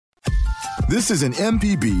This is an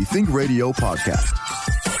MPB Think Radio podcast.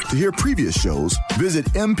 To hear previous shows, visit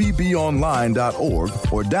mpbonline.org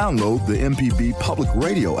or download the MPB Public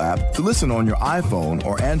Radio app to listen on your iPhone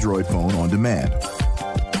or Android phone on demand.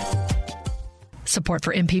 Support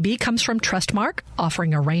for MPB comes from Trustmark,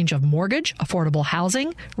 offering a range of mortgage, affordable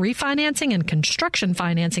housing, refinancing, and construction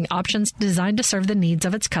financing options designed to serve the needs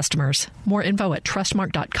of its customers. More info at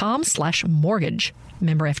trustmark.com/mortgage.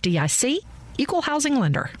 Member FDIC, Equal Housing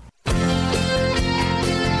Lender.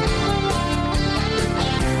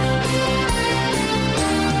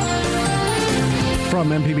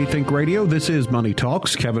 From MPB Think Radio, this is Money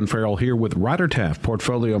Talks. Kevin Farrell here with Ryder Taff,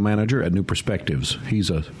 Portfolio Manager at New Perspectives. He's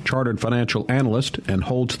a chartered financial analyst and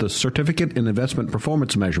holds the Certificate in Investment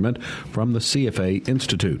Performance Measurement from the CFA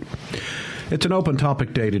Institute. It's an open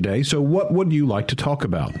topic day today, so what would you like to talk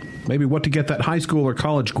about? Maybe what to get that high school or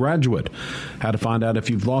college graduate, how to find out if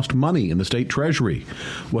you've lost money in the state treasury,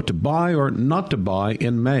 what to buy or not to buy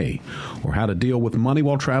in May, or how to deal with money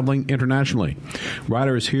while traveling internationally.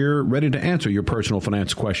 Ryder is here ready to answer your personal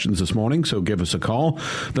finance questions this morning, so give us a call.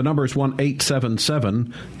 The number is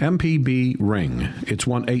 1-877-MPB-RING. It's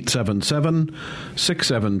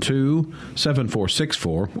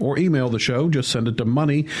 1-877-672-7464, or email the show. Just send it to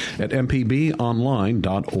money@mpbonline.org.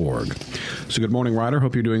 So good morning, Ryder.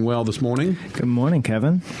 Hope you're doing well this morning. Good morning,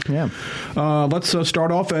 Kevin. Yeah. Let's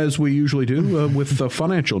start off as we usually do with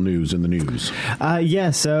financial news in the news.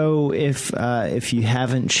 So if you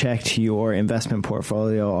haven't checked your investment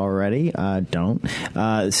portfolio already, don't.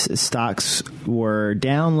 Stocks were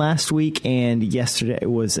down last week, and yesterday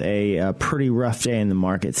was a pretty rough day in the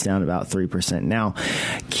markets, down about 3%. Now,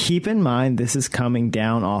 keep in mind this is coming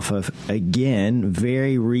down off of, again,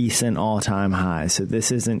 very recent all-time highs. So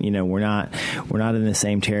this isn't, we're not in the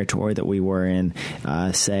same territory that we were in,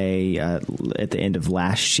 at the end of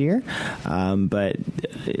last year. But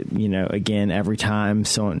again, every time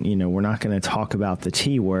we're not going to talk about the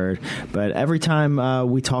T word, but every time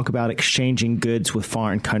we talk about exchanging goods with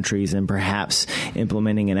foreign countries and perhaps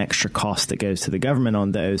implementing an extra cost that goes to the government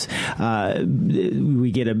on those,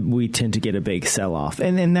 we tend to get a big sell-off.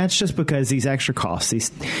 And that's just because these extra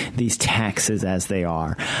costs, these taxes as they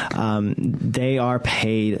are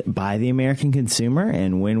paid by the American consumer.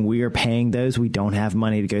 And when we are paying those, we don't have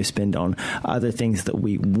money to go spend on other things that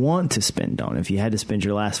we want to spend on. If you had to spend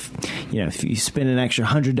if you spend an extra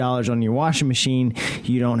 $100 on your washing machine,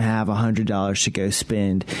 you don't have $100 to go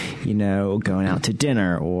spend, going out to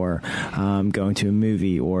dinner or going to a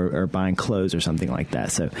movie or buying clothes or something like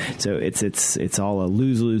that. So it's all a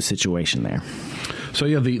lose-lose situation there. So,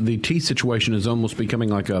 yeah, the tea situation is almost becoming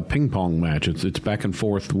like a ping-pong match. It's back and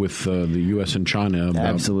forth with the U.S. and China about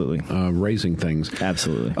Absolutely. Raising things.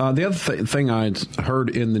 Absolutely. The other thing I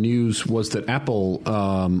heard in the news was that Apple,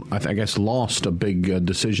 I guess, lost a big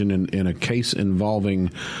decision in a case involving,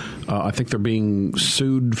 I think they're being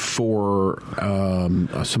sued for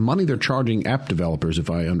some money they're charging app developers, if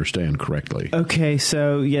I understand correctly. Okay,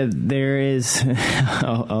 so, yeah, there is,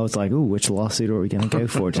 I was like, ooh, which lawsuit are we going to go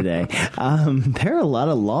for today? There are a lot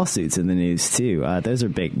of lawsuits in the news too. Those are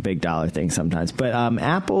big dollar things sometimes. But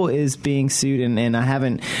Apple is being sued, and I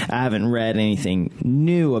haven't read anything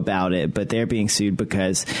new about it. But they're being sued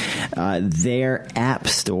because their app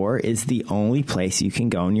store is the only place you can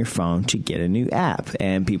go on your phone to get a new app.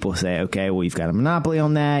 And people say, okay, well, you've got a monopoly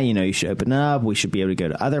on that. You should open up. We should be able to go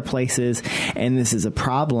to other places. And this is a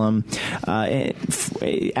problem.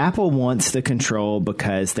 Apple wants the control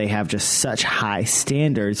because they have just such high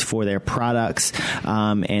standards for their products.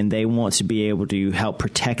 And they want to be able to help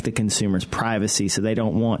protect the consumer's privacy. So they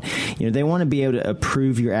don't want, they want to be able to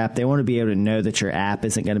approve your app. They want to be able to know that your app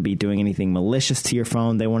isn't going to be doing anything malicious to your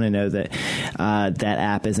phone. They want to know that that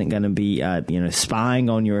app isn't going to be, spying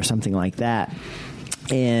on you or something like that.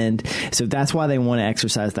 And so that's why they want to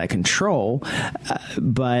exercise that control.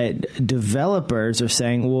 But developers are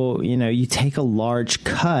saying, well, you take a large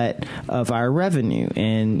cut of our revenue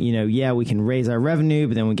and, we can raise our revenue,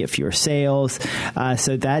 but then we get fewer sales.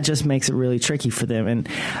 So that just makes it really tricky for them. And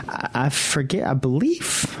I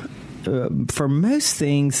believe for most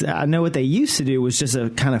things, I know what they used to do was just a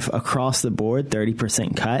kind of across the board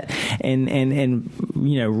 30% cut, and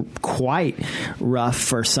quite rough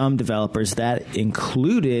for some developers. That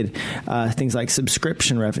included things like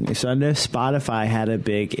subscription revenue. So I know Spotify had a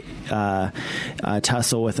big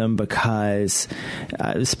tussle with them because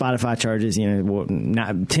Spotify charges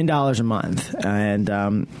not $10 a month,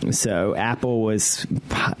 and so Apple was,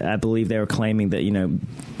 I believe they were claiming that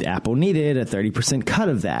Apple needed a 30% cut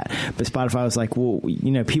of that. But Spotify was like, well,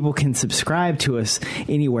 people can subscribe to us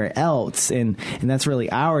anywhere else, and that's really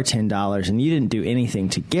our $10, and you didn't do anything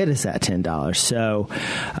to get us that $10. So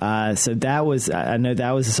that was, I know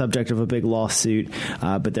that was the subject of a big lawsuit,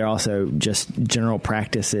 but they're also just general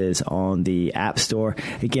practices on the App Store.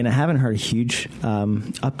 Again, I haven't heard a huge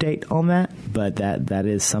update on that, but that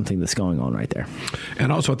is something that's going on right there.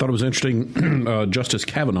 And also, I thought it was interesting, Justice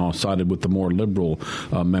Kavanaugh sided with the more liberal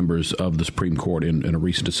members of the Supreme Court in a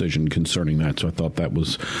recent decision concerning that. So I thought that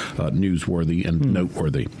was newsworthy and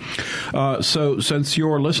noteworthy. So since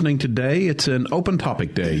you're listening today, it's an open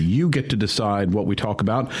topic day. You get to decide what we talk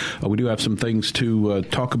about. We do have some things to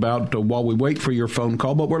talk about while we wait for your phone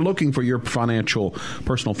call, but we're looking for your personal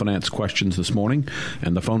finance questions this morning.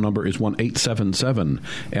 And the phone number is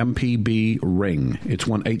 1-877-MPB-RING. It's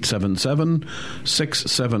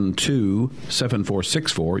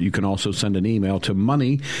 1-877-672-7464. You can also send an email to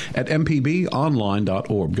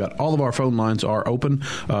money@mpbonline.org. Got all of our phone lines are open,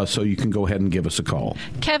 so you can go ahead and give us a call.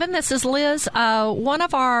 Kevin, this is Liz. One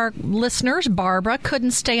of our listeners, Barbara,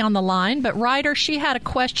 couldn't stay on the line, but Ryder, she had a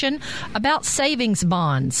question about savings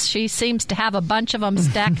bonds. She seems to have a bunch of them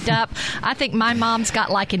stacked up. I think my mom's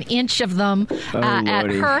got like an inch of them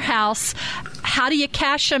at her house. How do you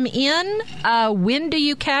cash them in? When do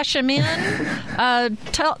you cash them in?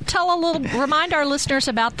 Remind our listeners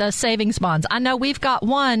about the savings bonds. I know we've got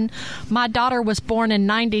one. My daughter was born in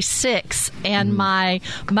 96, and my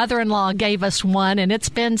mother-in-law gave us one, and it's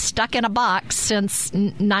been stuck in a box since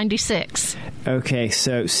 96. Okay,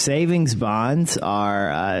 so savings bonds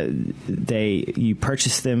are you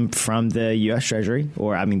purchase them from the U.S. Treasury,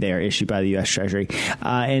 they are issued by the U.S. Treasury,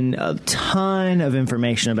 and a ton of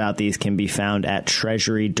information about these can be found at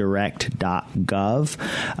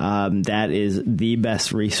treasurydirect.gov. That is the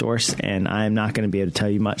best resource, and I'm not going to be able to tell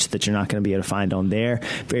you much that you're not going to be able to find on there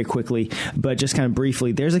very quickly. But just kind of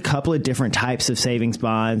briefly, there's a couple of different types of savings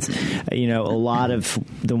bonds. A lot of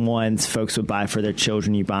the ones folks would buy for their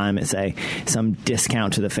children, you buy them at, say, some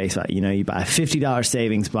discount to the face value. You buy a $50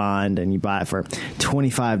 savings bond, and you buy it for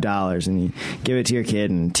 $25, and you give it to your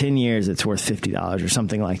kid, and in 10 years it's worth $50 or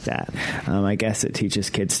something like that. I guess it teaches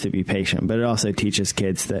kids to be patient, but it also teaches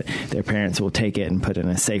kids that their parents will take it and put it in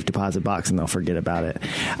a safe deposit box and they'll forget about it.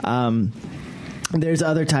 There's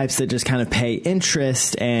other types that just kind of pay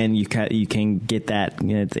interest, and you can get that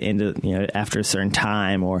at the end of after a certain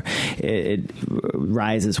time, or it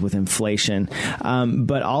rises with inflation.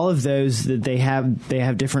 But all of those, they have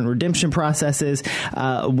different redemption processes.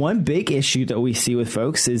 One big issue that we see with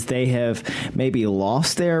folks is they have maybe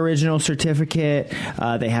lost their original certificate.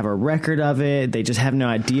 They have a record of it. They just have no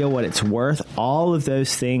idea what it's worth. All of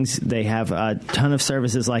those things, they have a ton of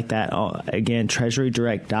services like that. Again,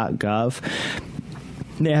 treasurydirect.gov.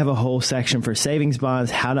 They have a whole section for savings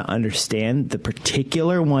bonds, how to understand the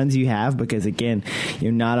particular ones you have, because again,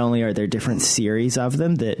 not only are there different series of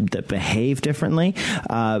them that behave differently,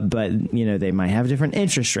 but they might have different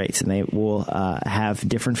interest rates, and they will have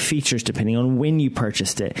different features depending on when you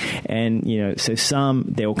purchased it. And so some,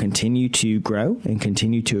 they will continue to grow and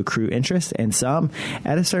continue to accrue interest, and some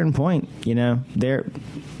at a certain point, they're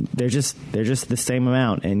just the same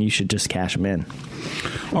amount, and you should just cash them in.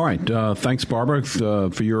 All right. Thanks, Barbara,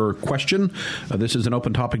 for your question. This is an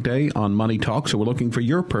open topic day on Money Talk, so we're looking for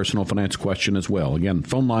your personal finance question as well. Again,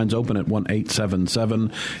 phone lines open at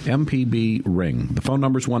 1-877-MPB-RING. The phone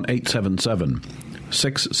number is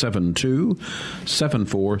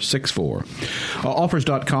 1-877-672-7464.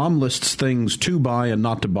 Offers.com lists things to buy and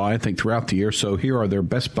not to buy, I think, throughout the year. So here are their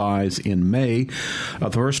best buys in May.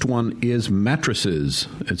 The first one is mattresses.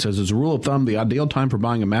 It says, as a rule of thumb, the ideal time for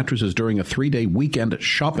buying a mattress is during a 3-day weekend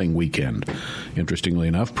shopping weekend. Interestingly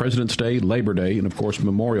enough, President's Day, Labor Day, and, of course,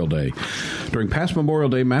 Memorial Day. During past Memorial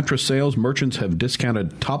Day mattress sales, merchants have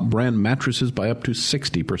discounted top brand mattresses by up to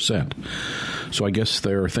 60%. So I guess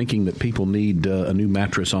they're thinking that people need a new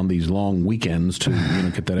mattress on these long weekends to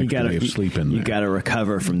get that extra day of sleep in there. You got to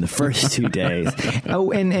recover from the first 2 days.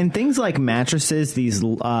 Oh, and things like mattresses, these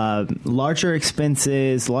larger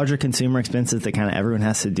expenses, larger consumer expenses that kind of everyone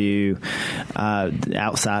has to do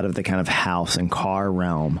outside of the kind of house and car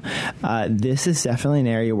realm. This is definitely an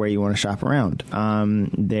area where you want to shop around.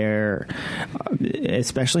 There,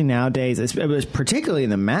 especially nowadays, particularly in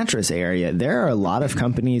the mattress area, there are a lot of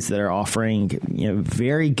companies that are offering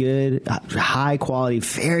very good, high quality,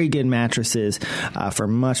 very good mattresses for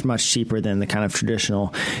much, much cheaper than the kind of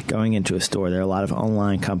traditional going into a store. There are a lot of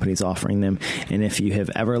online companies offering them. And if you have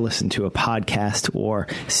ever listened to a podcast or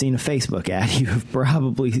seen a Facebook ad, you have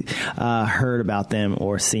probably heard about them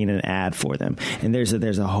or seen an ad for them. And there's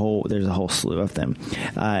a whole slew of them.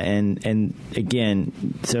 And again,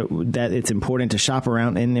 so that it's important to shop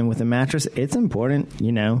around. And then with a mattress, it's important,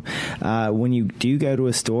 when you do go to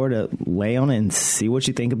a store, to lay on it and see what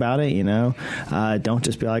you think about it. Don't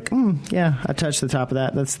just be like, yeah, I touched the top of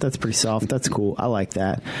that. That's pretty soft. That's cool. I like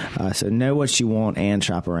that. So know what you want and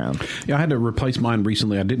shop around. Yeah, I had to replace mine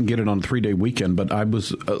recently. I didn't get it on a 3-day weekend, but I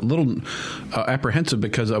was a little apprehensive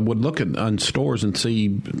because I would look on stores and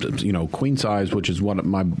see, queen size, which is what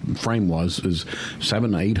my frame was, is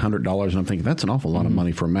 $700 to $800, and I'm thinking that's an awful lot of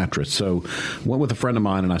money for a mattress. So went with a friend of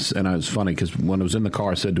mine, and I was funny because when I was in the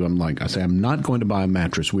car, I said to him, I'm not going to buy a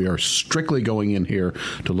mattress. We are strictly going in here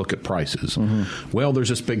to look at prices. Well, there's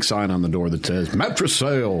this big sign on the door that says mattress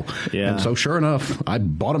sale. Yeah. And so sure enough, I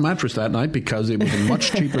bought a mattress that night because it was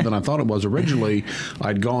much cheaper than I thought it was. Originally,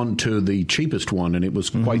 I'd gone to the cheapest one, and it was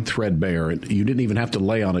quite threadbare. You didn't even have to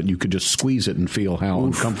lay on it. You could just squeeze it and feel how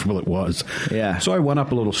uncomfortable it was. Yeah. So I went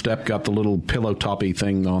up a little step, got the little pillow toppy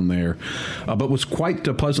thing on there, but was quite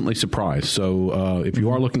pleasantly surprised. So if you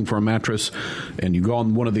are looking for a mattress and you go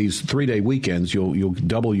on one of these 3-day weekends, you'll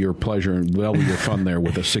double your pleasure and double your fun there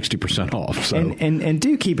with a 60% off. So and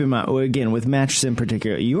do keep in mind, again, with mattress in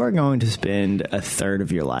particular, you are going to spend a third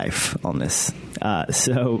of your life on this.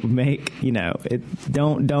 So make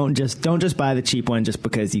don't just buy the cheap one just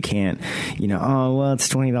because you can't. It's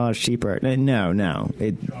 $20 cheaper. No.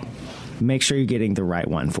 Make sure you're getting the right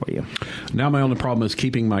one for you. Now my only problem is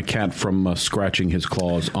keeping my cat from scratching his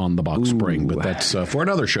claws on the box spring, but that's for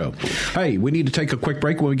another show. Hey, we need to take a quick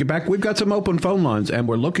break. When we get back, we've got some open phone lines, and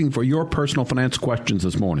we're looking for your personal finance questions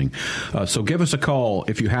this morning. So give us a call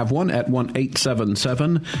if you have one at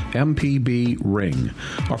 1-877-MPB-RING.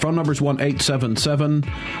 Our phone number is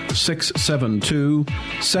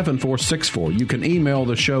 1-877-672-7464. You can email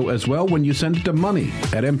the show as well when you send it to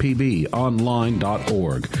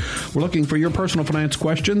money@mpbonline.org. We're looking for your personal finance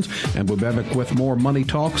questions, and we'll be back with more Money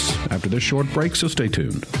Talks after this short break, so stay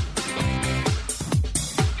tuned.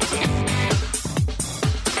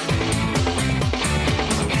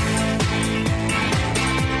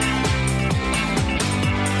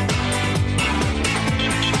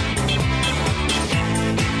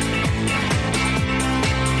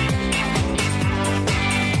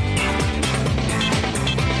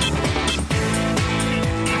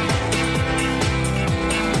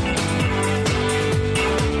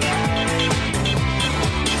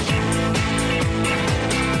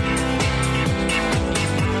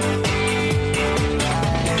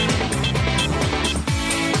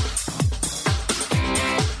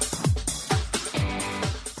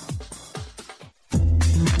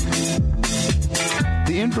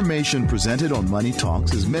 Information presented on Money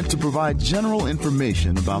Talks is meant to provide general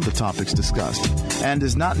information about the topics discussed and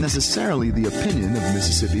is not necessarily the opinion of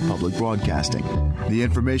Mississippi Public Broadcasting. The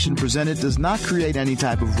information presented does not create any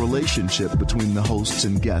type of relationship between the hosts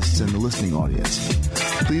and guests and the listening audience.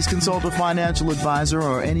 Please consult a financial advisor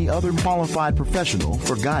or any other qualified professional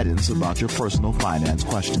for guidance about your personal finance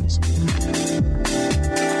questions.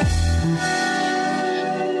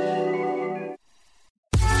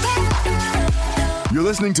 You're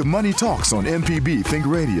listening to Money Talks on MPB Think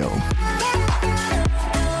Radio.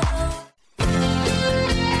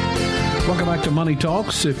 Welcome back to Money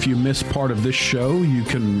Talks. If you missed part of this show, you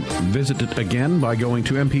can visit it again by going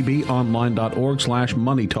to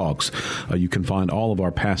mpbonline.org/Money Talks. You can find all of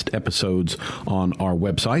our past episodes on our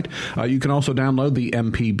website. You can also download the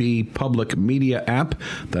MPB Public Media app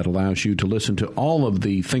that allows you to listen to all of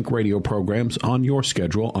the Think Radio programs on your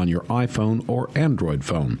schedule on your iPhone or Android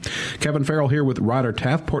phone. Kevin Farrell here with Ryder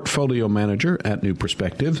Taft, Portfolio Manager at New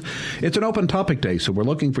Perspectives. It's an open topic day, so we're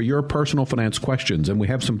looking for your personal finance questions, and we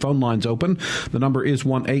have some phone lines open. The number is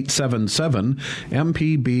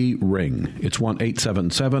 1-877-MPB-RING. It's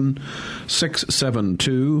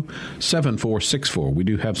 1-877-672-7464. We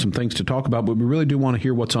do have some things to talk about, but we really do want to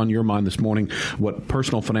hear what's on your mind this morning, what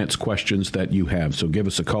personal finance questions that you have. So give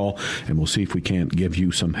us a call, and we'll see if we can't give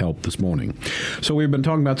you some help this morning. So we've been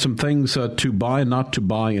talking about some things to buy and not to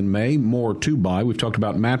buy in May, more to buy. We've talked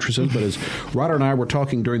about mattresses, but as Ryder and I were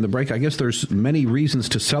talking during the break, I guess there's many reasons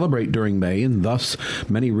to celebrate during May, and thus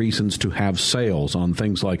many reasons to have sales on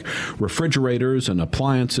things like refrigerators and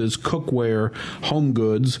appliances, cookware, home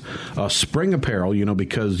goods, spring apparel,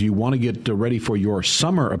 because you want to get ready for your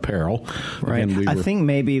summer apparel. Right. Again, I think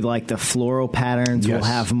maybe like the floral patterns will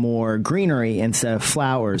have more greenery instead of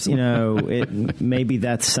flowers. Maybe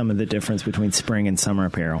that's some of the difference between spring and summer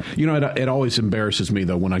apparel. It always embarrasses me,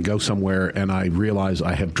 though, when I go somewhere and I realize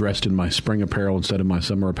I have dressed in my spring apparel instead of my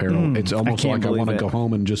summer apparel. It's almost like I want to go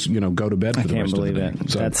home and just, go to bed for the rest of the day. I can't believe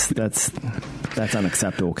it. So. That's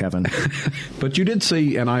unacceptable, Kevin. But you did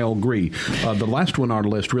see, and I'll agree, the last one on our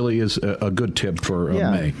list really is a good tip for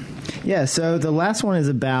May. Yeah, so the last one is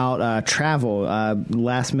about travel.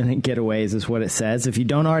 Last-minute getaways is what it says. If you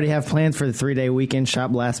don't already have plans for the 3-day weekend,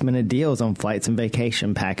 shop last-minute deals on flights and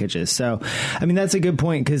vacation packages. So, that's a good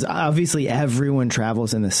point because obviously everyone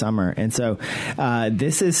travels in the summer. And so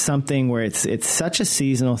this is something where it's such a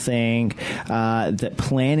seasonal thing that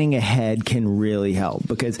planning ahead can really help.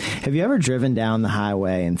 Because have you ever driven down the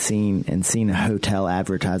highway and seen a hotel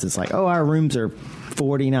advertise? It's like, our rooms are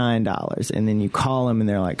 $49, and then you call them and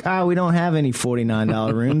they're like, we don't have any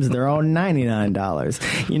 $49 rooms, they're all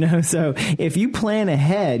 $99. So if you plan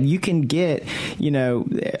ahead, you can get,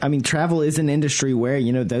 travel is an industry where,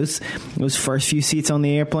 those first few seats on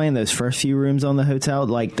the airplane, those first few rooms on the hotel,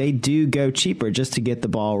 like they do go cheaper just to get the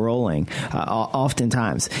ball rolling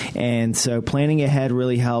oftentimes. And so planning ahead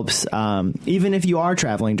really helps. Even if you are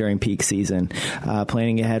traveling during peak season,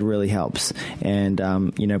 planning ahead really helps. And,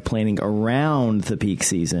 planning around the peak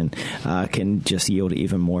season can just yield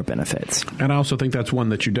even more benefits. And I also think that's one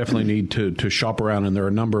that you definitely need to shop around, and there are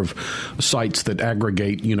a number of sites that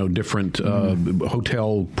aggregate different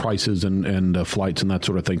hotel prices and flights and that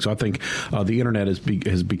sort of thing. So I think the internet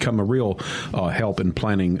has become a real help in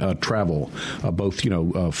planning travel, both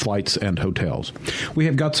flights and hotels. We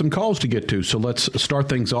have got some calls to get to, so let's start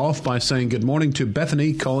things off by saying good morning to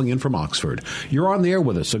Bethany calling in from Oxford. You're on the air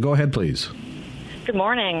with us, so go ahead, please. Good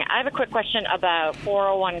morning. I have a quick question about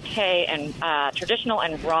 401k and traditional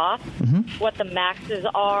and Roth, what the maxes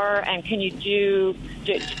are, and can you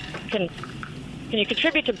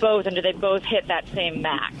contribute to both, and do they both hit that same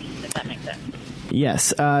max, if that makes sense? Yes.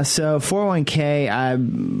 So 401k, I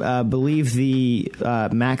believe the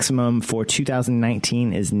maximum for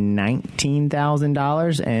 2019 is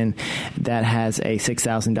 $19,000, and that has a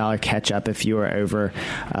 $6,000 catch up if you are over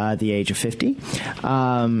the age of 50.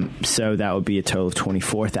 So that would be a total of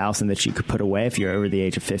 $24,000 that you could put away if you're over the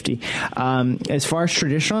age of 50. As far as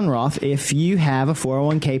traditional and Roth, if you have a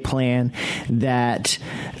 401k plan that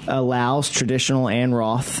allows traditional and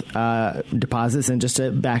Roth deposits, and just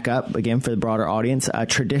to back up again for the broader audience, a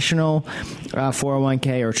traditional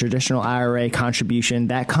 401k or traditional IRA contribution,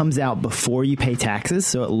 that comes out before you pay taxes,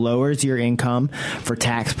 so it lowers your income for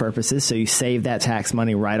tax purposes, so you save that tax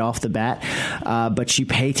money right off the bat, but you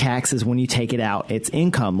pay taxes when you take it out. It's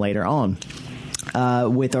income later on.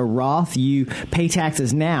 With a Roth, you pay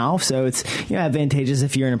taxes now, so it's advantageous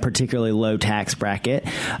if you're in a particularly low tax bracket,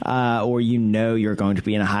 or you're going to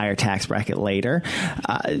be in a higher tax bracket later,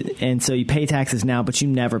 and so you pay taxes now, but you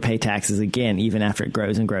never pay taxes again, even after it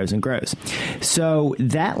grows and grows and grows. So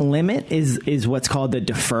that limit is what's called the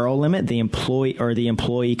deferral limit, the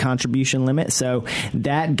employee contribution limit. So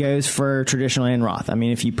that goes for traditional and Roth.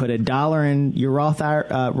 If you put $1 in your Roth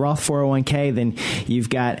 401k, then you've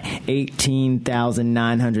got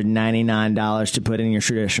 $18,999 to put in your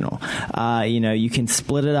traditional. You can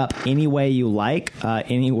split it up any way you like,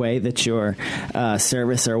 any way that your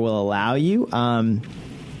servicer will allow you.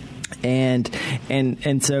 And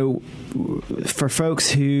so for folks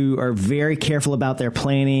who are very careful about their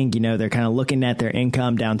planning, they're kind of looking at their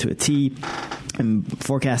income down to a T and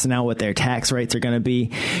forecasting out what their tax rates are going to be.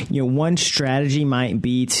 One strategy might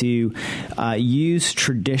be to use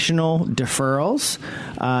traditional deferrals,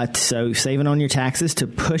 so saving on your taxes, to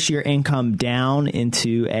push your income down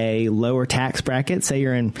into a lower tax bracket. Say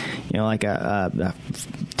you're in, like a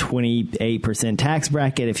 28% tax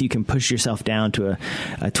bracket. If you can push yourself down to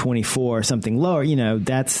a 24 or something lower,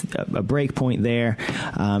 that's a break point there,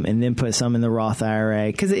 and then put some in the Roth IRA,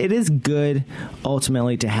 because it is good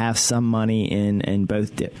ultimately to have some money in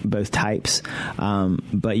both types,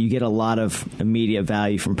 but you get a lot of immediate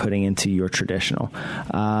value from putting into your traditional.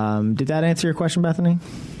 Did that answer your question, Bethany?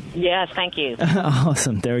 Yes, thank you.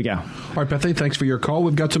 Awesome. There we go. All right, Bethany, thanks for your call.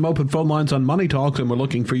 We've got some open phone lines on Money Talks, and we're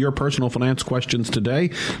looking for your personal finance questions today.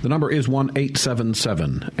 The number is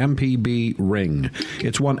 1-877-MPB-RING.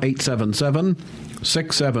 It's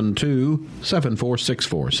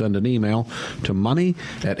 1-877-672-7464. Send an email to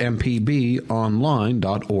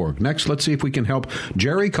money@mpbonline.org. Next, let's see if we can help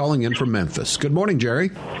Jerry calling in from Memphis. Good morning, Jerry.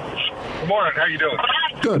 Good morning. How you doing?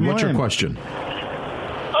 Good. What's your question?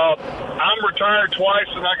 I'm retired twice,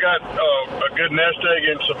 and I got a good nest egg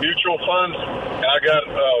in some mutual funds. And I got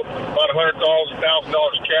about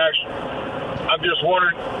 $100,000 cash. I'm just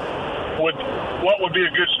wondering, what would be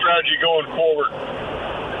a good strategy going forward?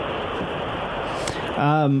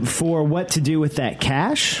 For what to do with that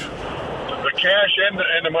cash? The cash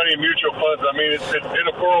and the money in mutual funds. I mean, it's in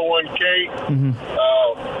a 401k, and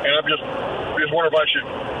I'm just wondering if I should.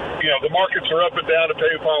 The markets are up and down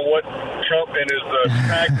depending upon what Trump and his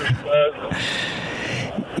taxes does.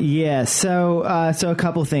 Yeah, so a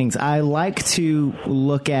couple things. I like to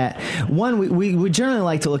look at one. We generally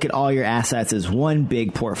like to look at all your assets as one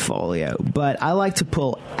big portfolio, but I like to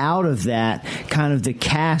pull out of that kind of the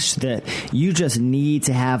cash that you just need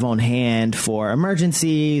to have on hand for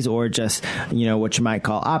emergencies or just what you might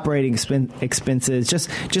call operating expenses.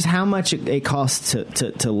 Just how much it costs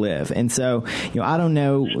to live. And so I don't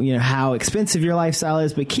know how expensive your lifestyle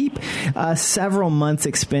is, but keep several months'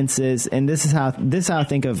 expenses. And this is how I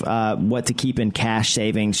think of what to keep in cash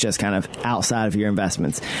savings, just kind of outside of your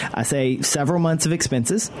investments. I say several months of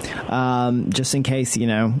expenses, just in case,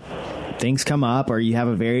 things come up or you have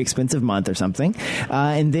a very expensive month or something.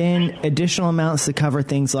 And then additional amounts to cover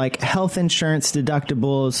things like health insurance,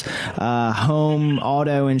 deductibles, home,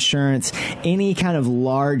 auto insurance, any kind of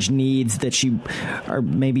large needs that you are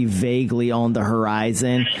maybe vaguely on the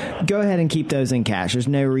horizon. Go ahead and keep those in cash. There's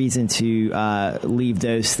no reason to leave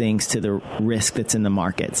those things to the risk that's in the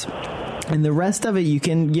markets. And the rest of it you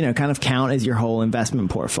can, kind of count as your whole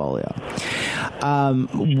investment portfolio.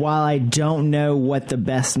 While I don't know what the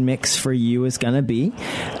best mix for you is going to be,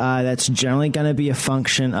 that's generally going to be a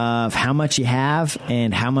function of how much you have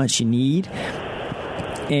and how much you need.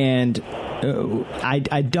 And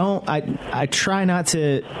I try not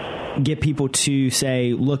to get people to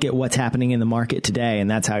say, look at what's happening in the market today, and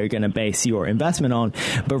that's how you're going to base your investment on,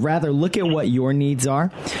 but rather look at what your needs are,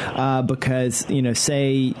 because,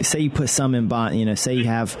 say you put some in bond, say you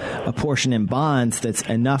have a portion in bonds that's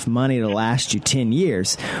enough money to last you 10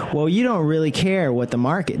 years. Well, you don't really care what the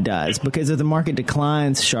market does, because if the market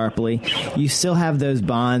declines sharply, you still have those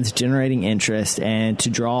bonds generating interest and to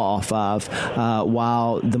draw off of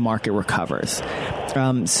while the market recovers.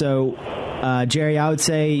 Jerry, I would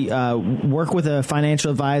say work with a financial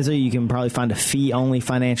advisor. You can probably find a fee-only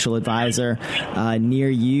financial advisor near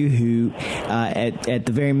you who, at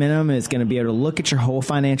the very minimum, is going to be able to look at your whole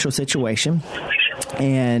financial situation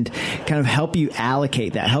and kind of help you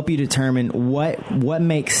allocate that, help you determine what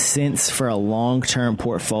makes sense for a long-term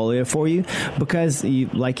portfolio for you. Because,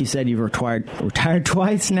 like you said, you've retired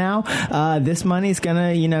twice now. This money is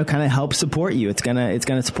gonna, kind of help support you. It's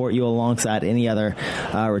gonna support you alongside any other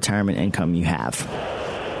retirement income you have.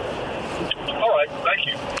 All right, thank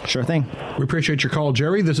you. Sure thing. We appreciate your call,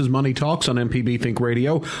 Jerry. This is Money Talks on MPB Think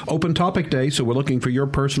Radio. Open topic day, so we're looking for your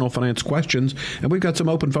personal finance questions, and we've got some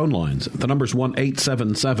open phone lines. The number's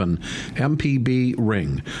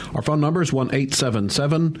 1-877-MPB-RING. Our phone number is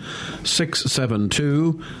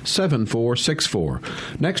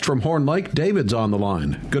 1-877-672-7464. Next from Horn Lake, David's on the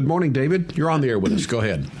line. Good morning, David. You're on the air with us. Go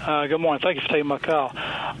ahead. Good morning. Thank you for taking my call.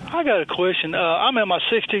 I got a question. I'm in my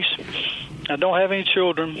 60s. I don't have any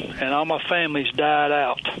children, and all my family's died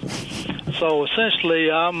out. So essentially,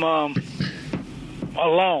 I'm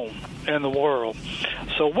alone in the world.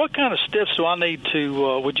 So what kind of steps do I need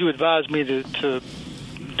to, would you advise me to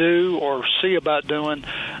do or see about doing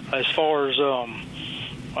as far as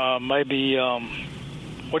maybe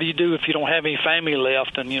what do you do if you don't have any family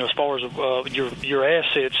left, and as far as your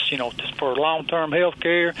assets, for long-term health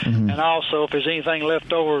care, and also if there's anything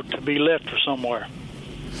left over to be left for somewhere.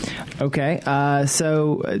 Okay. Those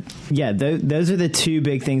are the two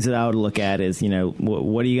big things that I would look at is,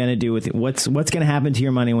 what are you going to do with it? What's going to happen to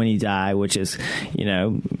your money when you die, which is,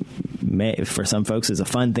 for some folks is a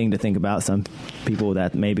fun thing to think about. Some people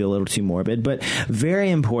that may be a little too morbid, but very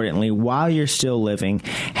importantly, while you're still living,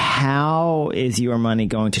 how is your money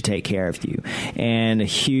going to take care of you? And a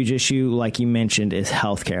huge issue, like you mentioned, is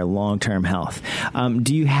healthcare, long-term health.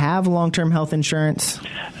 Do you have long-term health insurance?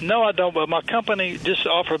 No, I don't, but my company just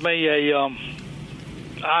offered me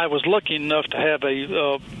I was lucky enough to have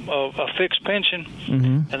a fixed pension,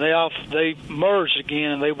 and they merged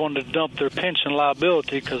again, and they wanted to dump their pension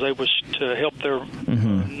liability because they was to help their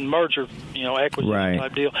merger, acquisition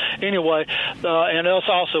type deal. Anyway, and it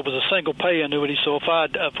also was a single pay annuity. So if I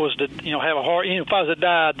was to have a heart, if I was to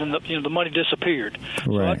die, then the money disappeared.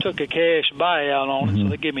 So I took a cash buyout on it. So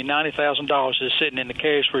they gave me $90,000 just sitting in the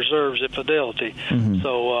cash reserves at Fidelity.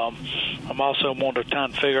 So I'm also wanting to try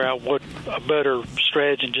and figure out what a better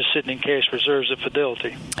strategy and just sitting in cash reserves at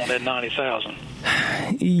Fidelity on that $90,000.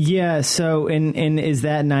 Yeah. So, and is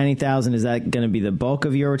that $90,000? Is that going to be the bulk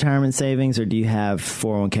of your retirement savings, or do you have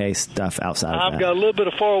 401k stuff outside of that? I've got a little bit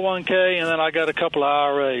of 401k, and then I got a couple of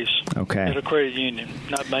IRAs. Okay. At a credit union,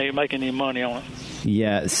 not making any money on it.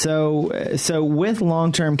 Yeah. So with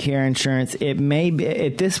long-term care insurance, it may be,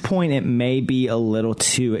 at this point, it may be a little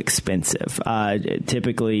too expensive.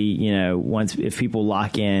 Typically, if people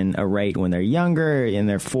lock in a rate when they're younger, in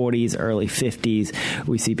their 40s, early 50s,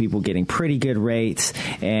 we see people getting pretty good rates,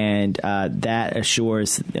 and that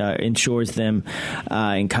insures them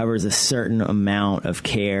and covers a certain amount of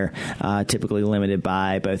care, typically limited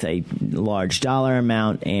by both a large dollar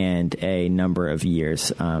amount and a number of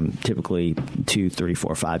years, typically 2, 3,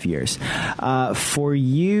 4, 5 years. For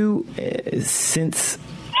you, since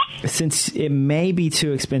it may be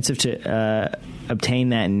too expensive to obtain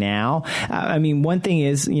that now, I mean, one thing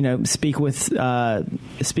is, speak with a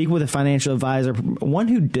financial advisor, one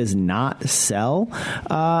who does not sell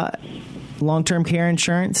long-term care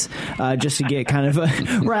insurance, just to get kind of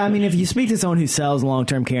right. I mean, if you speak to someone who sells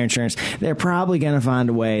long-term care insurance, they're probably going to find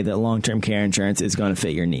a way that long-term care insurance is going to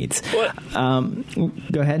fit your needs. Go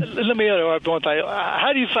ahead. Let me add one thing. How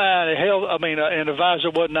do you find an advisor,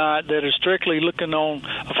 whatnot, that is strictly looking on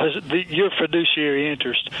your fiduciary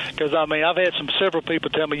interest? Because I've had several people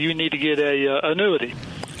tell me you need to get a annuity.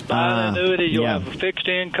 Buy an annuity, you'll have a fixed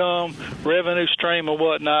income, revenue stream or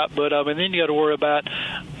whatnot, but then you got to worry about,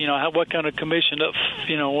 what kind of commission up,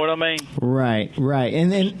 what I mean? Right.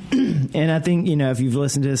 And I think, if you've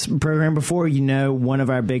listened to this program before, one of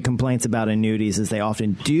our big complaints about annuities is they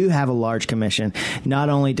often do have a large commission. Not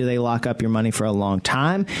only do they lock up your money for a long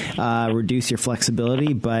time, reduce your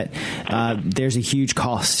flexibility, but there's a huge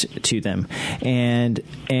cost to them. And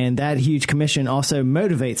that huge commission also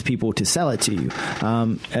motivates people to sell it to you.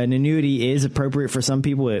 An annuity is appropriate for some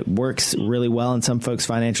people. It works really well in some folks'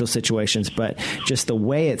 financial situations, but just the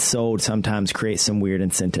way it's sold sometimes creates some weird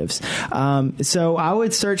incentives. So I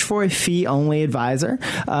would search for a fee-only advisor.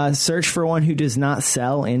 Search for one who does not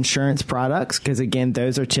sell insurance products, because, again,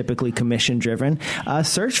 those are typically commission-driven.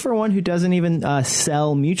 Search for one who doesn't even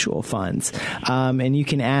sell mutual funds. And you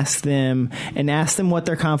can ask them what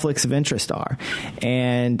their conflicts of interest are.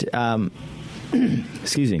 And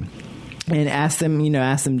excuse me. And ask them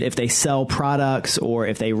if they sell products or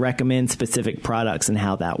if they recommend specific products and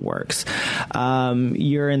how that works.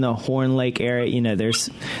 You're in the Horn Lake area, there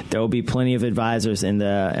will be plenty of advisors in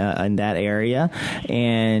that area.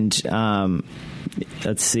 And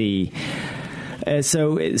let's see.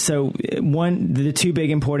 The two big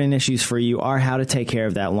important issues for you are how to take care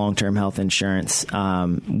of that long-term health insurance,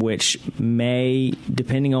 which may,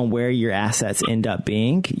 depending on where your assets end up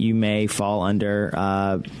being, you may fall under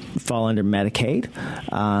Medicaid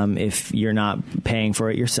if you're not paying for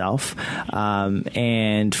it yourself,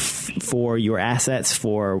 and for your assets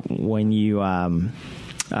for when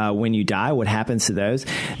you die, what happens to those?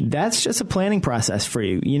 That's just a planning process for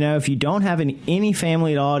you. If you don't have any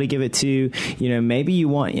family at all to give it to, maybe you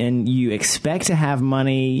want and you expect to have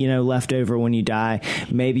money, left over when you die.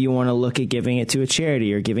 Maybe you want to look at giving it to a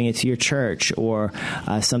charity or giving it to your church or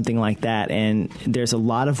something like that. And there's a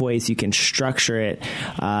lot of ways you can structure it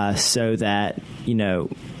so that,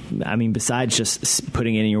 besides just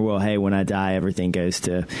putting it in your will, hey, when I die, everything goes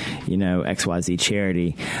to, XYZ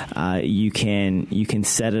charity. You can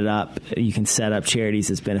set it up. You can set up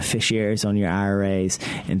charities as beneficiaries on your IRAs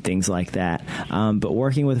and things like that. But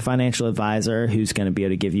working with a financial advisor who's going to be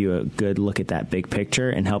able to give you a good look at that big picture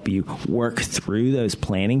and help you work through those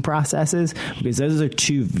planning processes, because those are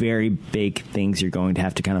two very big things you're going to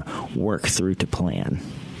have to kind of work through to plan.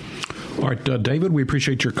 All right, David, we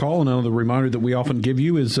appreciate your call. And another reminder that we often give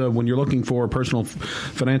you is when you're looking for a personal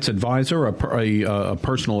finance advisor, a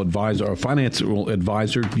personal advisor, a financial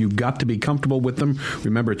advisor, you've got to be comfortable with them.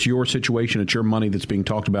 Remember, it's your situation, it's your money that's being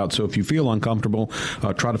talked about. So if you feel uncomfortable,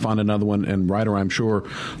 try to find another one. And Ryder, I'm sure,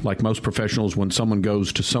 like most professionals, when someone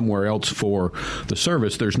goes to somewhere else for the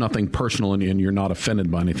service, there's nothing personal and you're not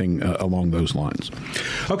offended by anything along those lines.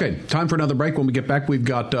 Okay, time for another break. When we get back, we've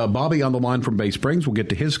got Bobby on the line from Bay Springs. We'll get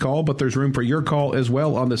to his call, but there's room for your call as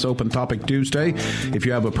well on this Open Topic Tuesday. If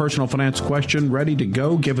you have a personal finance question ready to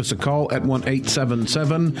go, give us a call at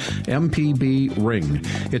 1-877-MPB-RING.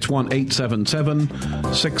 It's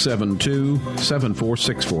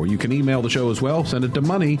 1-877-672-7464. You can email the show as well. Send it to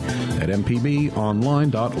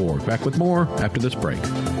money@mpbonline.org. Back with more after this break.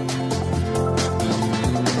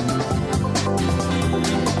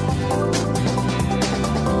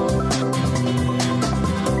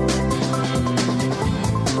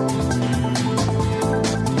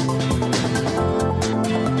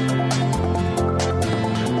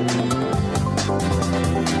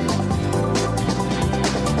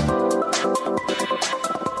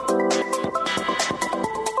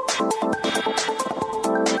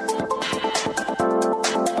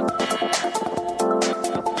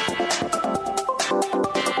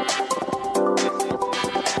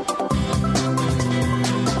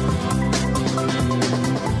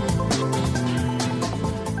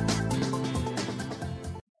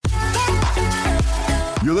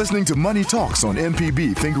 listening to Money Talks on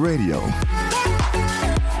MPB Think Radio.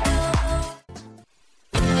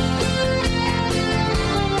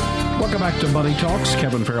 Welcome back to Money Talks.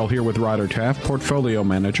 Kevin Farrell here with Ryder Taft, Portfolio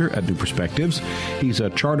Manager at New Perspectives. He's a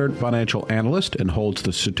chartered financial analyst and holds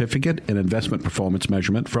the Certificate in Investment Performance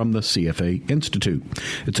Measurement from the CFA Institute.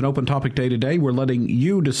 It's an open topic day today. We're letting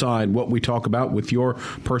you decide what we talk about with your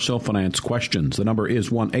personal finance questions. The number is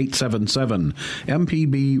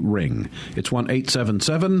 1-877-MPB-RING. It's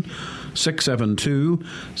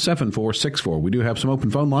 1-877-672-7464. We do have some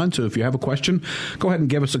open phone lines, so if you have a question, go ahead and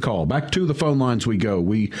give us a call. Back to the phone lines we go.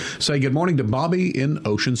 We say good morning to Bobby in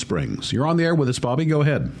Ocean Springs. You're on the air with us, Bobby. Go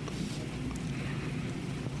ahead.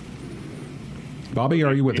 Bobby,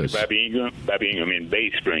 are you with us? Bobby Ingram in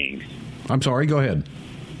Bay Springs. I'm sorry. Go ahead.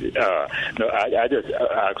 No, I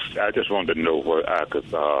just wanted to know what I could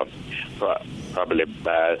probably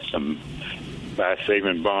buy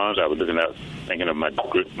saving bonds. I was thinking of my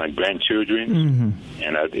grandchildren,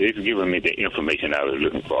 and it's giving me the information I was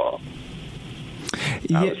looking for.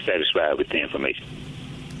 I was satisfied with the information.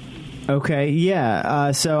 Okay,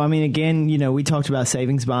 yeah. So, I mean, again, we talked about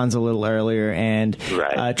savings bonds a little earlier, and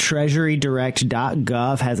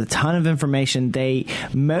TreasuryDirect.gov has a ton of information. They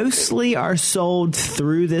mostly are sold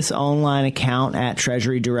through this online account at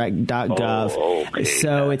TreasuryDirect.gov. Oh, okay.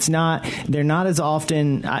 So they're not as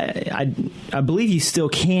often. I believe you still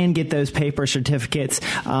can get those paper certificates.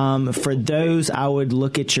 For those, I would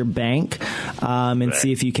look at your bank and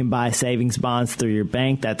see if you can buy savings bonds through your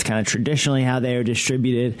bank. That's kind of traditionally how they are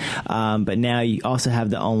distributed. But now you also have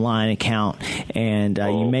the online account, and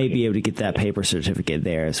you may be able to get that paper certificate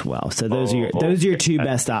there as well. So those are your two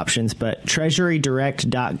best options. But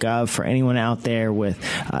TreasuryDirect.gov for anyone out there with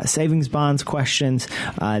savings bonds questions,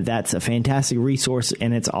 that's a fantastic resource,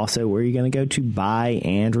 and it's also where you're going to go to buy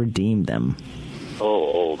and redeem them.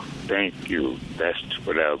 Thank you. That's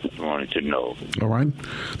what I wanted to know. All right.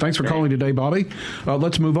 Thanks for calling today, Bobby.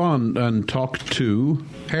 Let's move on and talk to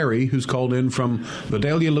Harry, who's called in from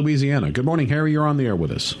Vidalia, Louisiana. Good morning, Harry. You're on the air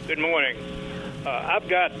with us. Good morning. I've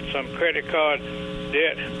got some credit card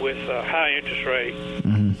debt with a high interest rate,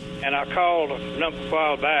 and I called a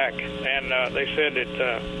while back, and they said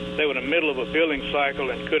that they were in the middle of a billing cycle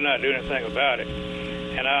and could not do anything about it.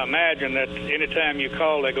 And I imagine that any time you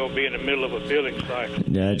call, they're going to be in the middle of a billing cycle.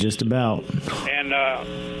 Yeah, just about. And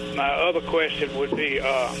my other question would be,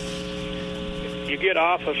 you get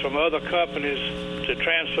offers from other companies to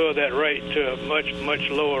transfer that rate to a much, much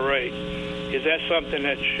lower rate. Is that something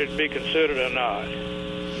that should be considered or not?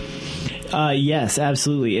 Yes,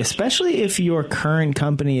 absolutely. Especially if your current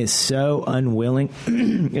company is so unwilling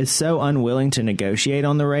to negotiate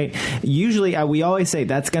on the rate. Usually, we always say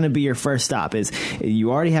that's going to be your first stop. Is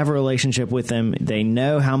you already have a relationship with them. They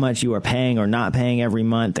know how much you are paying or not paying every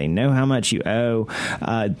month. They know how much you owe.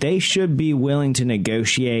 They should be willing to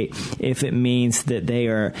negotiate if it means that they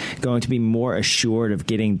are going to be more assured of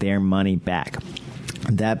getting their money back.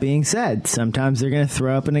 That being said, sometimes they're going to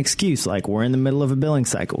throw up an excuse like we're in the middle of a billing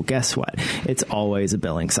cycle. Guess what? It's always a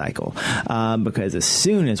billing cycle because as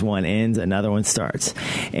soon as one ends, another one starts,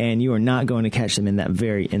 and you are not going to catch them in that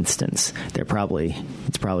very instance.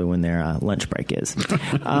 It's probably when their lunch break is.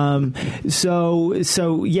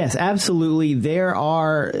 So yes, absolutely.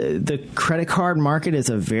 The credit card market is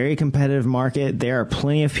a very competitive market. There are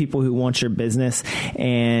plenty of people who want your business,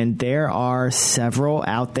 and there are several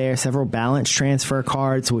out there, several balance transfer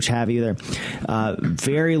cards which have either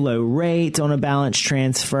very low rates on a balance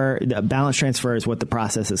transfer. A balance transfer is what the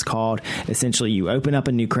process is called. Essentially, you open up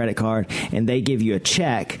a new credit card and they give you a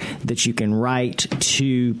check that you can write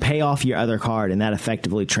to pay off your other card, and that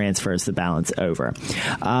effectively transfers the balance over.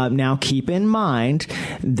 Now, keep in mind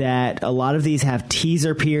that a lot of these have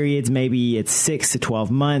teaser periods. Maybe it's 6 to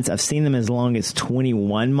 12 months. I've seen them as long as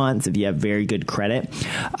 21 months if you have very good credit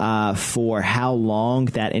for how long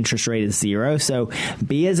that interest rate is zero. So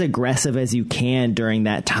be as aggressive as you can during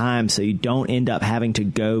that time so you don't end up having to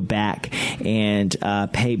go back and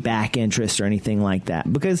pay back interest or anything like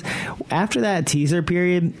that. Because after that teaser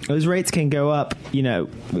period, those rates can go up,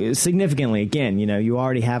 significantly. Again, you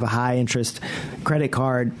already have a high interest credit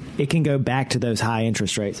card. It can go back to those high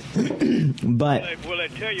interest rates. But will they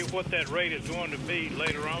tell you what that rate is going to be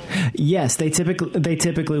later on? Yes, they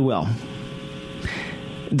typically will.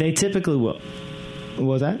 What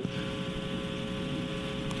was that?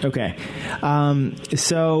 Okay.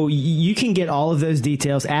 So you can get all of those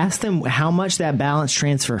details. Ask them how much that balance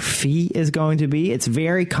transfer fee is going to be. It's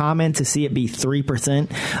very common to see it be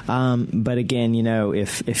 3%. But again,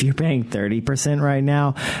 if you're paying 30% right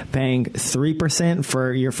now, paying 3%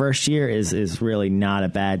 for your first year is really not a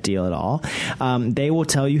bad deal at all. They will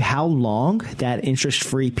tell you how long that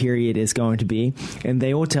interest-free period is going to be, and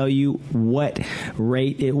they will tell you what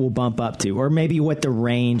rate it will bump up to, or maybe what the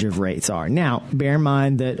range of rates are. Now, bear in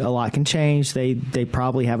mind that a lot can change. They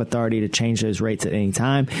probably have authority to change those rates at any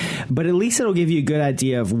time, but at least it'll give you a good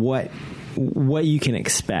idea of what you can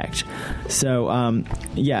expect. So,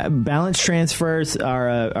 balance transfers are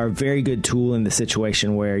a very good tool in the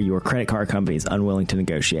situation where your credit card company is unwilling to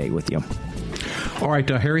negotiate with you. All right,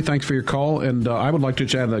 Harry, thanks for your call. And I would like to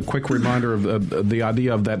just add a quick reminder of the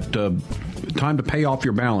idea of that time to pay off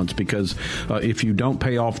your balance, because if you don't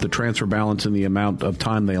pay off the transfer balance in the amount of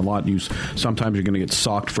time they allot you, sometimes you're going to get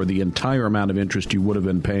socked for the entire amount of interest you would have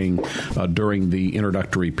been paying during the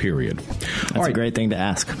introductory period. That's a great thing to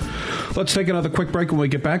ask. Let's take another quick break. When we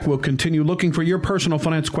get back, we'll continue looking for your personal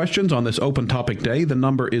finance questions on this open topic day. The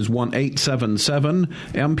number is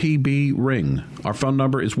 1-877-MPB-RING. Our phone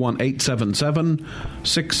number is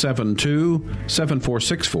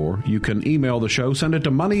 1-877-672-7464. You can email the show. Send it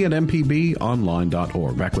to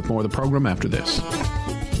money@mpbonline.org. Back with more of the program after this.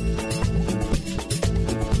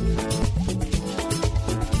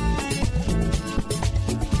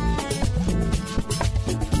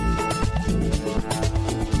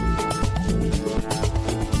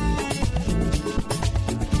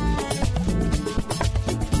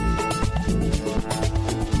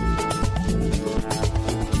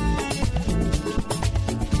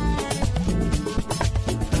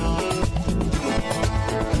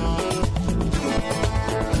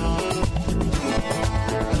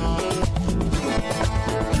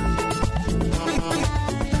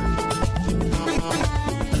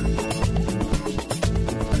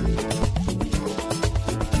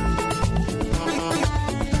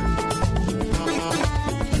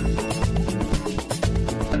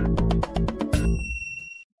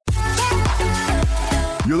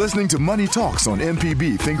 You're listening to Money Talks on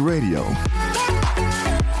MPB Think Radio.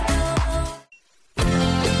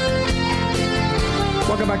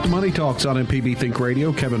 Welcome back to Money Talks on MPB Think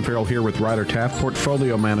Radio. Kevin Farrell here with Ryder Taft,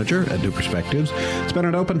 Portfolio Manager at New Perspectives. It's been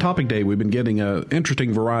an open topic day. We've been getting an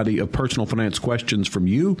interesting variety of personal finance questions from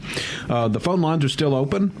you. The phone lines are still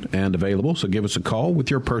open and available, so give us a call with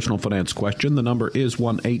your personal finance question. The number is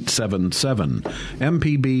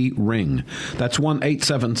 1-877-MPB-RING. That's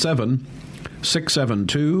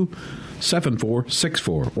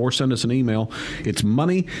 1-877-672-7464, or send us an email. It's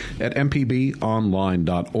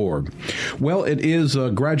money@mpbonline.org. Well, it is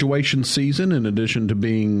graduation season. In addition to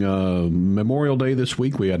being Memorial Day this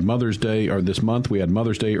week, we had Mother's Day, or this month. We had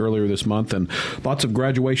Mother's Day earlier this month, and lots of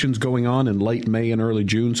graduations going on in late May and early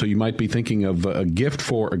June, so you might be thinking of a gift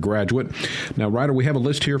for a graduate. Now, Ryder, we have a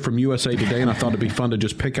list here from USA Today, and I thought it'd be fun to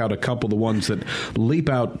just pick out a couple of the ones that leap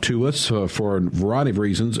out to us for a variety of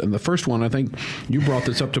reasons. And the first one, I think you brought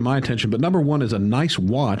this up to my attention, but number one is a nice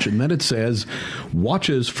watch, and then it says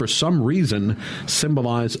watches for some reason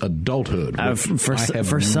symbolize adulthood. For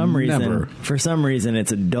some reason,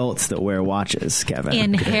 it's adults that wear watches, Kevin.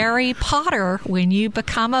 In Harry Potter, when you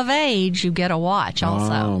become of age, you get a watch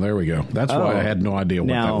also. Oh, there we go. That's why I had no idea what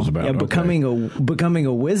that was about. Yeah, becoming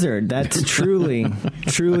a wizard, that's truly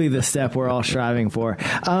the step we're all striving for.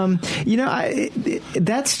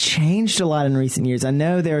 That's changed a lot in recent years. I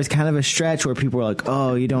know there was kind of a stretch where people were like,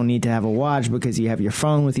 oh, you don't need to have a watch because you have your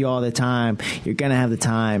phone with you all the time. You're going to have the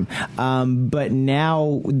time. But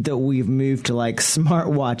now that we've moved to like smart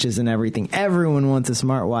watches and everything, everyone wants a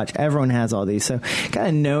smartwatch. Everyone has all these. So kind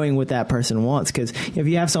of knowing what that person wants, because if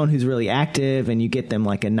you have someone who's really active and you get them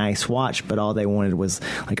like a nice watch, but all they wanted was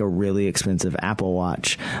like a really expensive Apple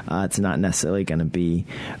Watch, it's not necessarily going to be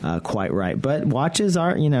quite right. But watches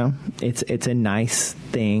are, it's a nice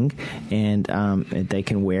thing, and they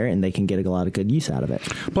can wear it and they can get a lot of good use out of it.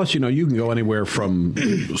 Plus, you can go anywhere from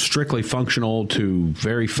strictly functional to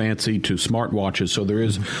very fancy to smart watches. So there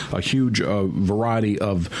is a huge variety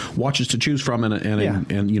of watches to choose from, and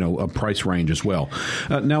a price range as well.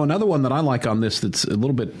 Now, another one that I like on this that's a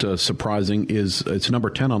little bit surprising is it's number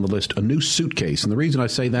 10 on the list, a new suitcase. And the reason I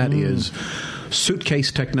say that is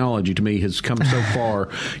suitcase technology to me has come so far.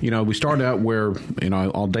 We started out where,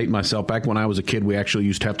 I'll date myself. Back when I was a kid, we actually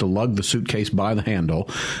used to have to lug the suitcase by the handle.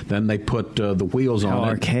 Then they put the wheels on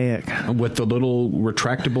archaic. With the little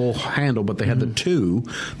retractable handle, but they had the two.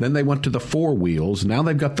 Then they went to the 4 wheels. Now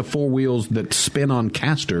they've got the 4 wheels that spin on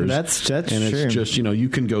casters. That's and true. It's just, you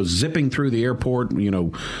can go zipping through the airport,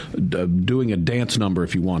 doing a dance number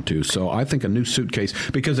if you want to. So I think a new suitcase,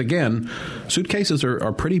 because again, suitcases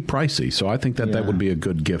are pretty pricey. So I think that would be a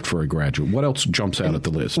good gift for a graduate. What else jumps out at the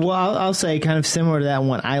list? Well, I'll say kind of similar to that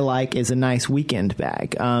one I like is a nice weekend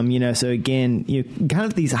bag. So again, kind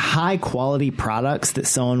of these high quality products that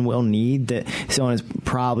someone will need, that someone has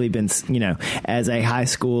probably been, as a high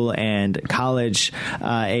school and college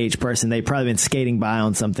age person, they've probably been skating by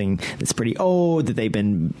on something that's pretty old, that they've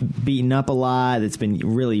been beaten up a lot, that's been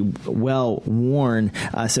really well worn.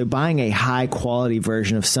 So buying a high quality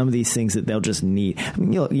version of some of these things that they'll just need.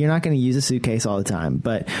 You're not going to use a suitcase all the time,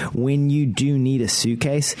 but when you do need a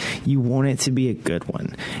suitcase, you want it to be a good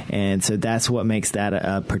one. And so that's what makes that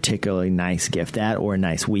a particularly nice gift, that or a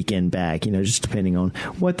nice weekend bag, just depending on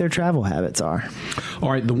what their travel habits are.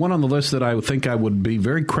 All right, the one on the list that I would think I would be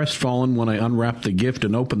very crestfallen when I unwrap the gift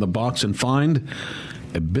and open the box and find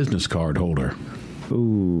a business card holder.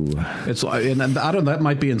 Ooh, it's like, and I don't know, that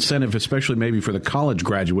might be incentive, especially maybe for the college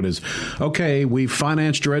graduate. Is okay, we've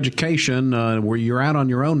financed your education, where you're out on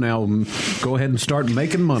your own now. Go ahead and start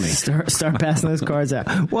making money. Start passing those cards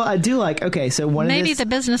out. Well, I do like. Okay, so maybe the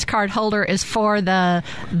business card holder is for the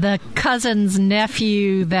cousin's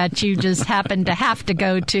nephew that you just happen to have to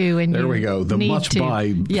go to, and there we go. The must buy.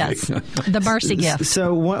 Yes, the mercy gift.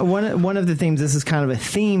 So one of the themes. This is kind of a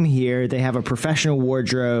theme here. They have a professional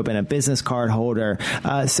wardrobe and a business card holder.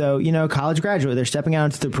 So, college graduate, they're stepping out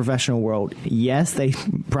into the professional world. Yes, they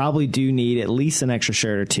probably do need at least an extra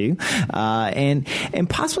shirt or two. And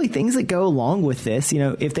possibly things that go along with this.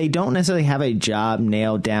 If they don't necessarily have a job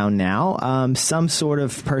nailed down now, some sort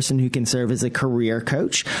of person who can serve as a career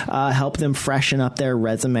coach, help them freshen up their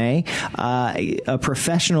resume, a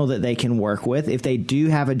professional that they can work with. If they do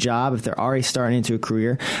have a job, if they're already starting into a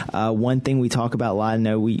career, one thing we talk about a lot, I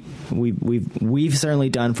know we've certainly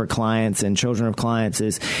done for clients and children of clients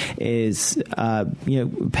is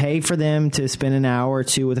pay for them to spend an hour or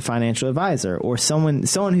two with a financial advisor or someone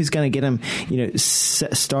who's going to get them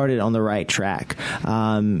started on the right track,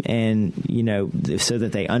 and so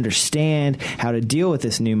that they understand how to deal with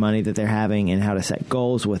this new money that they're having and how to set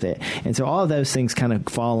goals with it. And so all of those things kind of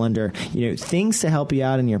fall under things to help you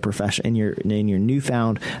out in your profession, in your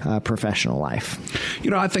newfound professional life.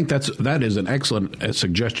 I think that is an excellent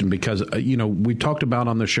suggestion, because we talked about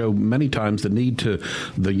on the show many times the need to,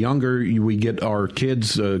 the younger we get our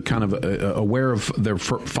kids kind of aware of their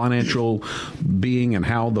financial being and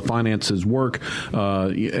how the finances work,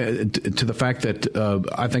 to the fact that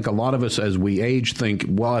I think a lot of us as we age think,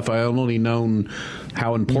 well, if I only known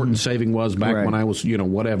how important saving was back when I was,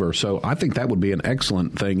 whatever. So I think that would be an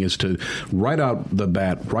excellent thing, is to right out the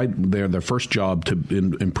bat, right there, their first job, to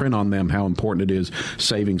imprint on them how important it is,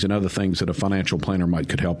 savings and other things that a financial planner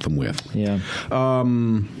could help them with. Yeah.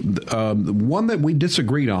 One that we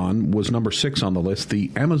disagreed on was number 6 on the list,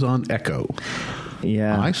 the Amazon Echo.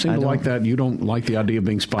 Yeah, I seem to like that. You don't like the idea of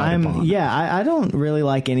being spied upon. Yeah, I don't really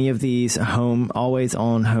like any of these always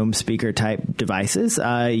on home speaker type devices.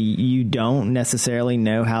 You don't necessarily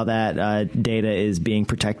know how that data is being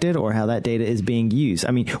protected or how that data is being used.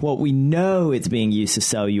 I mean, we know it's being used to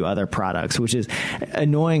sell you other products, which is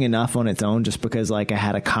annoying enough on its own. Just because I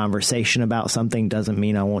had a conversation about something doesn't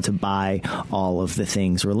mean I want to buy all of the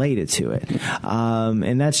things related to it,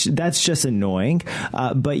 and that's just annoying.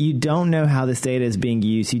 But you don't know how this data is being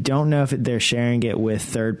used. You don't know if they're sharing it with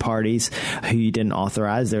third parties who you didn't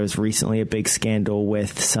authorize. There was recently a big scandal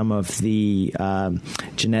with some of the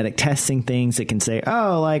genetic testing things that can say,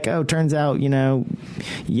 turns out,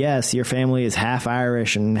 yes, your family is half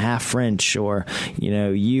Irish and half French, or,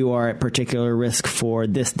 you are at particular risk for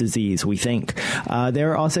this disease, we think.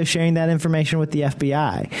 They're also sharing that information with the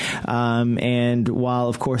FBI. And while,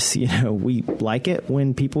 of course, we like it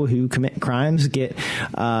when people who commit crimes get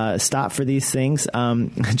stopped for these things,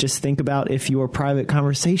 just think about if your private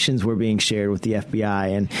conversations were being shared with the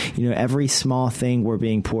FBI, and every small thing were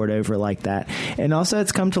being poured over like that. And also,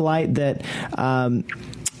 it's come to light that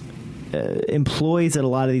employees at a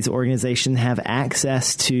lot of these organizations have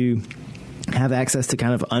access to have access to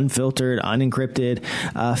kind of unfiltered, unencrypted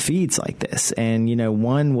feeds like this. And,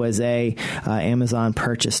 one was a Amazon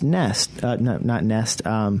purchased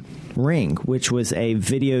Ring, which was a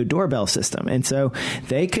video doorbell system. And so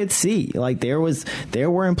they could see, like, there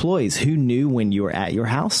were employees who knew when you were at your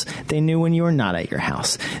house. They knew when you were not at your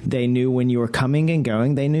house. They knew when you were coming and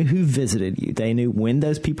going. They knew who visited you. They knew when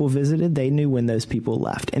those people visited. They knew when those people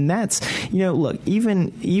left. And that's, look,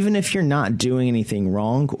 even if you're not doing anything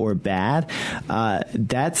wrong or bad,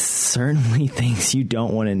 that's certainly things you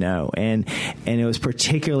don't want to know. And it was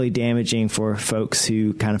particularly damaging for folks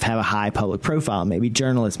who kind of have a high public profile, maybe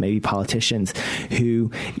journalists, maybe politicians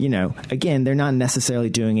who, again, they're not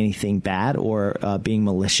necessarily doing anything bad or being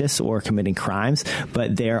malicious or committing crimes,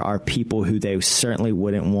 but there are people who they certainly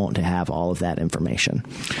wouldn't want to have all of that information.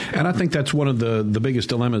 And I think that's one of the biggest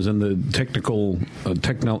dilemmas in the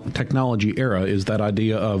technology era is that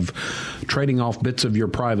idea of trading off bits of your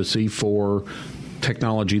privacy for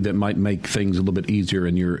technology that might make things a little bit easier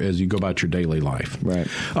as you go about your daily life. Right.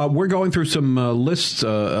 We're going through some lists,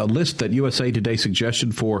 a list that USA Today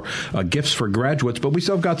suggested for gifts for graduates, but we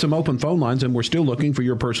still got some open phone lines, and we're still looking for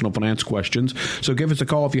your personal finance questions. So give us a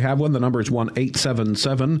call if you have one. The number is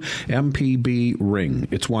 1-877-MPB-RING.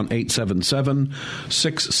 It's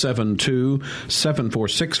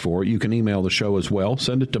 1-877-672-7464. You can email the show as well.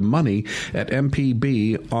 Send it to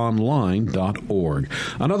money@mpbonline.org.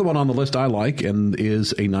 Another one on the list I like, and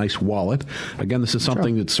is a nice wallet. Again, this is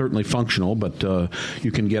something that's certainly functional, but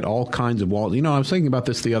you can get all kinds of wallets. I was thinking about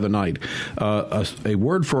this the other night. A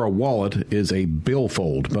word for a wallet is a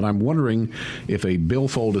billfold, but I'm wondering if a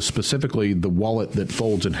billfold is specifically the wallet that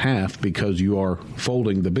folds in half because you are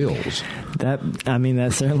folding the bills. That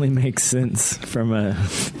certainly makes sense from a,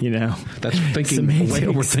 that's thinking way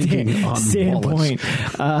overthinking on standpoint.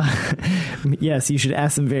 Yes, you should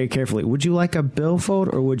ask them very carefully. Would you like a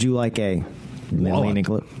billfold or would you like a wallet?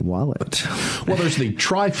 Well, there's the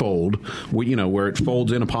trifold, where it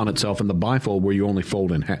folds in upon itself, and the bifold where you only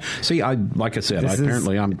fold in half. See, like I said,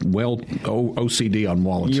 I'm well OCD on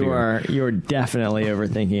wallets. You're definitely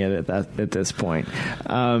overthinking it at this point.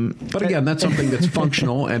 But again, that's something that's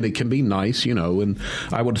functional and it can be nice, And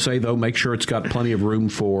I would say though, make sure it's got plenty of room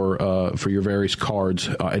for your various cards,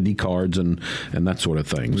 ID cards, and that sort of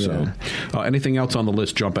thing. Yeah. So, anything else on the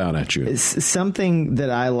list jump out at you? Something that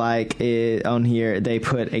I like is on here. They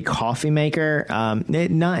put a coffee maker. I'm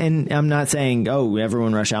not saying,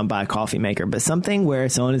 everyone rush out and buy a coffee maker, but something where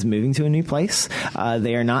someone is moving to a new place.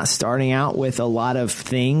 They are not starting out with a lot of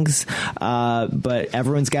things, but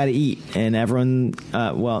everyone's got to eat, and everyone,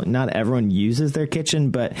 not everyone uses their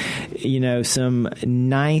kitchen, but some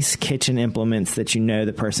nice kitchen implements that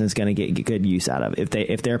the person is going to get good use out of.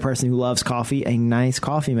 If they're a person who loves coffee, a nice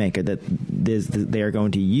coffee maker that they're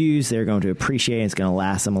going to use, they're going to appreciate, and it's going to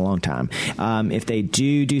last them a long time. If they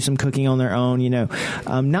do some cooking on their own,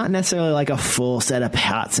 not necessarily like a full set of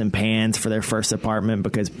pots and pans for their first apartment,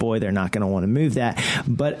 because boy, they're not going to want to move that.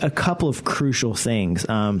 But a couple of crucial things.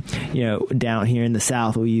 Down here in the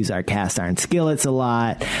South, we use our cast iron skillets a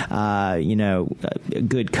lot. A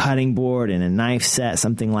good cutting board and a knife set,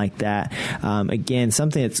 something like that. Again,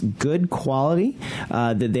 something that's good quality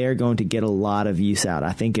that they're going to get a lot of use out.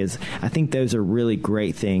 I think those are really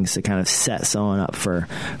great things to kind of set someone up for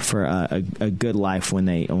a good life when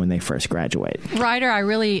they first graduate. Ryder, I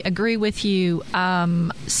really agree with you.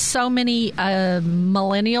 So many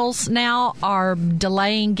millennials now are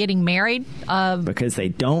delaying getting married because they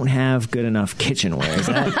don't have good enough kitchenware. Is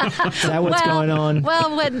that what's going on?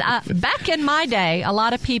 Well, when back in my day, a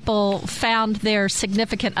lot of people found their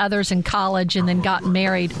significant others in college and then got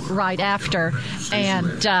married right after,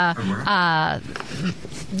 and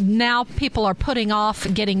now people are putting off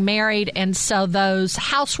getting married, and so those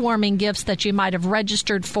housewarming gifts that you might have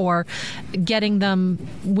registered for, getting them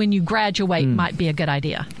when you graduate might be a good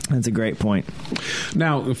idea. That's a great point.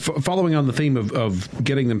 Now, following on the theme of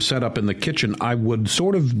getting them set up in the kitchen, I would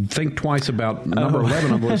sort of think twice about number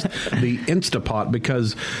 11 on the list, the Instapot,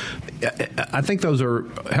 because I think those are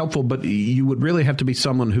helpful, but you would really have to be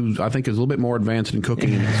someone who I think is a little bit more advanced in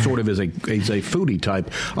cooking and sort of is a foodie type.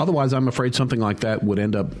 Otherwise, I'm afraid something like that would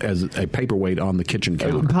end up as a paperweight on the kitchen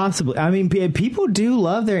counter. Possibly. I mean, people do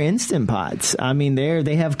love their Instant Pots. I mean,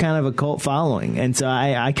 they have kind of a cult following, and so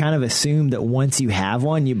I kind of assume that once you have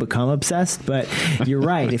one, you become obsessed. But you're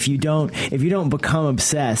right. If you don't become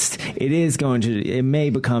obsessed, it may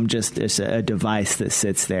become just a device that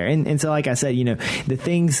sits there. And so, like I said, the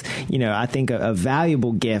things. I think a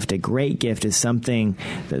valuable gift, a great gift, is something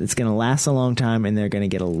that's going to last a long time, and they're going to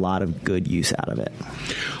get a lot of good use out of it.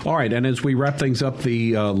 All right, and as we wrap things up,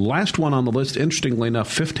 the last one on the list, interestingly enough,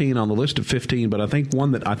 15 on the list of 15, but I think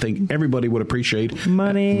one that I think everybody would appreciate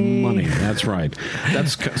money. Money, that's right.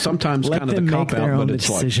 That's sometimes kind of the cop-out, but it's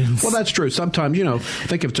decisions. well, that's true. Sometimes, I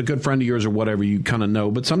think if it's a good friend of yours or whatever, you kind of know,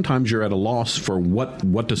 but sometimes you're at a loss for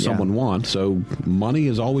what does someone want. So money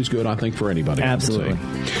is always good, I think, for anybody. Absolutely.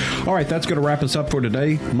 All right, that's going to wrap us up for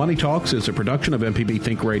today. Money Talks is a production of MPB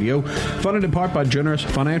Think Radio, funded in part by generous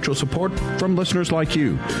financial support from listeners like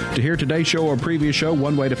you. To hear today's show or previous show,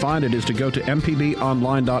 one way to find it is to go to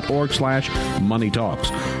mpbonline.org/Money Talks,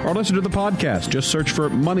 or listen to the podcast. Just search for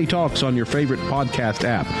Money Talks on your favorite podcast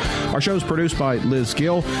app. Our show is produced by Liz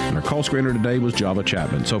Gill, and our call screener today was Java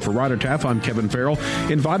Chapman. So for Ryder Taff, I'm Kevin Farrell,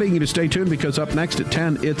 inviting you to stay tuned because up next at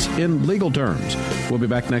 10, it's In Legal Terms. We'll be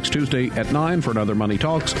back next Tuesday at 9 for another Money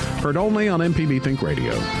Talks, heard only on MPB Think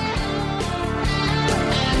Radio.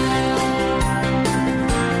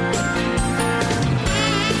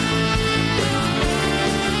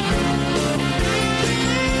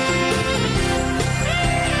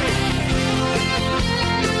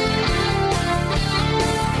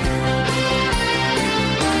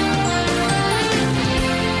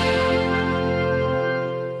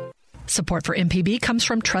 Support for MPB comes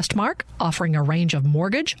from Trustmark, offering a range of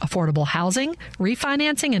mortgage, affordable housing,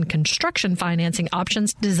 refinancing, and construction financing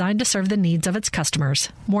options designed to serve the needs of its customers.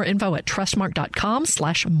 More info at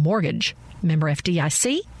trustmark.com/mortgage. Member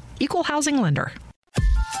FDIC, Equal Housing Lender.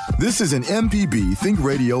 This is an MPB Think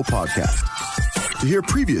Radio podcast. To hear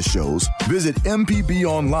previous shows, visit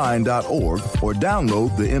mpbonline.org or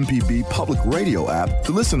download the MPB Public Radio app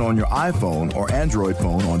to listen on your iPhone or Android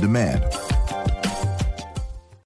phone on demand.